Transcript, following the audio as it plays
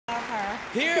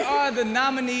Here are the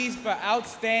nominees for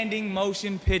Outstanding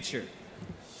Motion Picture.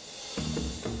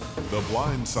 The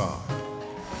Blind Side,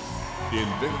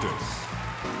 Invictus,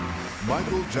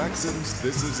 Michael Jackson's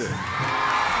This Is It,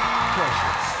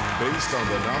 Precious, based on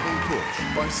the novel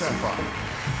Push by Sapphire,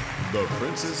 The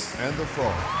Princess and the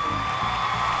Frog.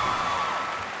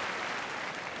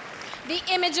 The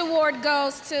Image Award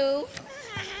goes to,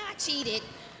 I cheated,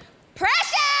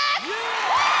 Precious!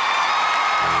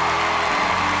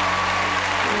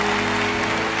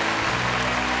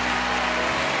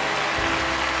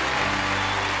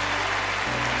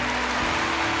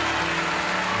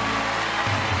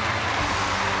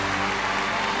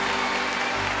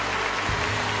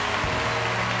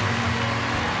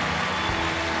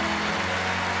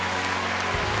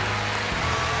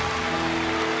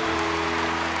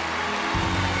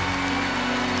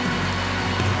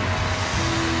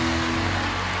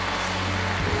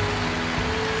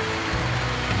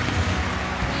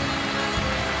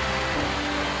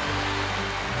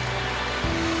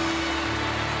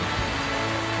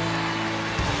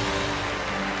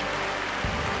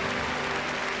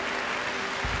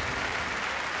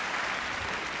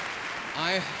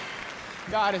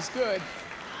 God is good.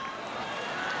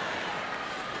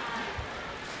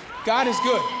 God is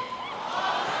good.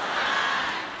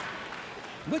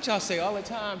 What y'all say all the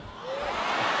time?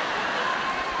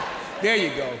 There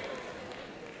you go.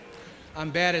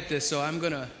 I'm bad at this, so I'm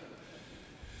gonna...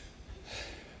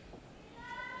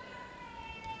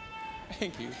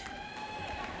 Thank you.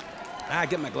 I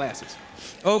get my glasses.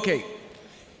 Okay.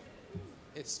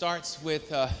 It starts with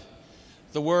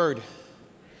the word.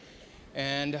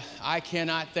 And I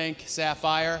cannot thank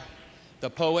Sapphire, the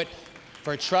poet,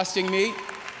 for trusting me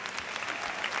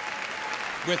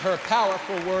with her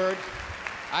powerful word.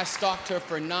 I stalked her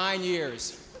for 9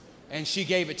 years, and she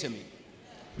gave it to me.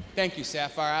 Thank you,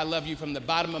 Sapphire. I love you from the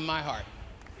bottom of my heart.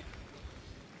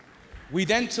 We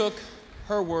then took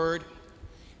her word,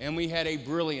 and we had a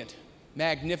brilliant,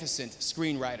 magnificent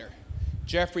screenwriter,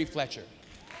 Jeffrey Fletcher.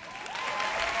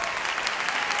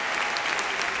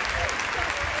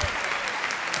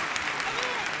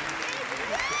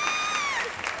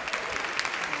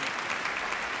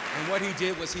 And what he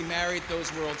did was he married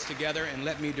those worlds together and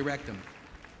let me direct them.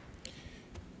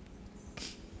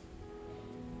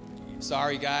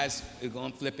 Sorry, guys, we're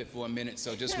gonna flip it for a minute,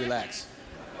 so just relax.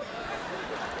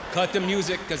 Cut the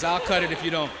music, because I'll cut it if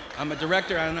you don't. I'm a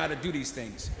director, I don't know how to do these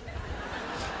things.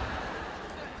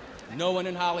 No one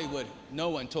in Hollywood, no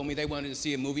one told me they wanted to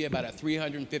see a movie about a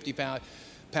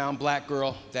 350-pound black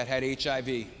girl that had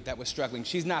HIV, that was struggling.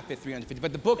 She's not fit 350,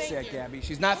 but the book said, Gabby,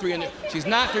 she's not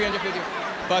 350,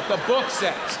 but the book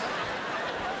says.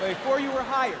 Before you were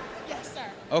hired. Yes, sir.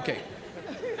 Okay.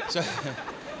 So,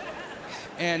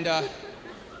 and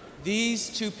these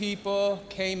two people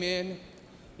came in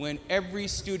when every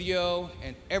studio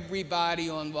and everybody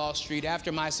on Wall Street,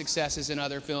 after my successes in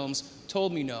other films,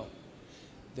 told me no.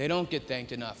 They don't get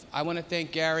thanked enough. I want to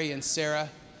thank Gary and Sarah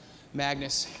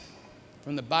Magnus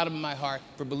from the bottom of my heart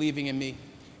for believing in me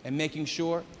and making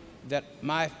sure that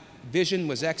my vision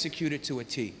was executed to a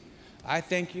T. I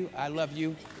thank you, I love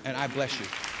you, and I bless you.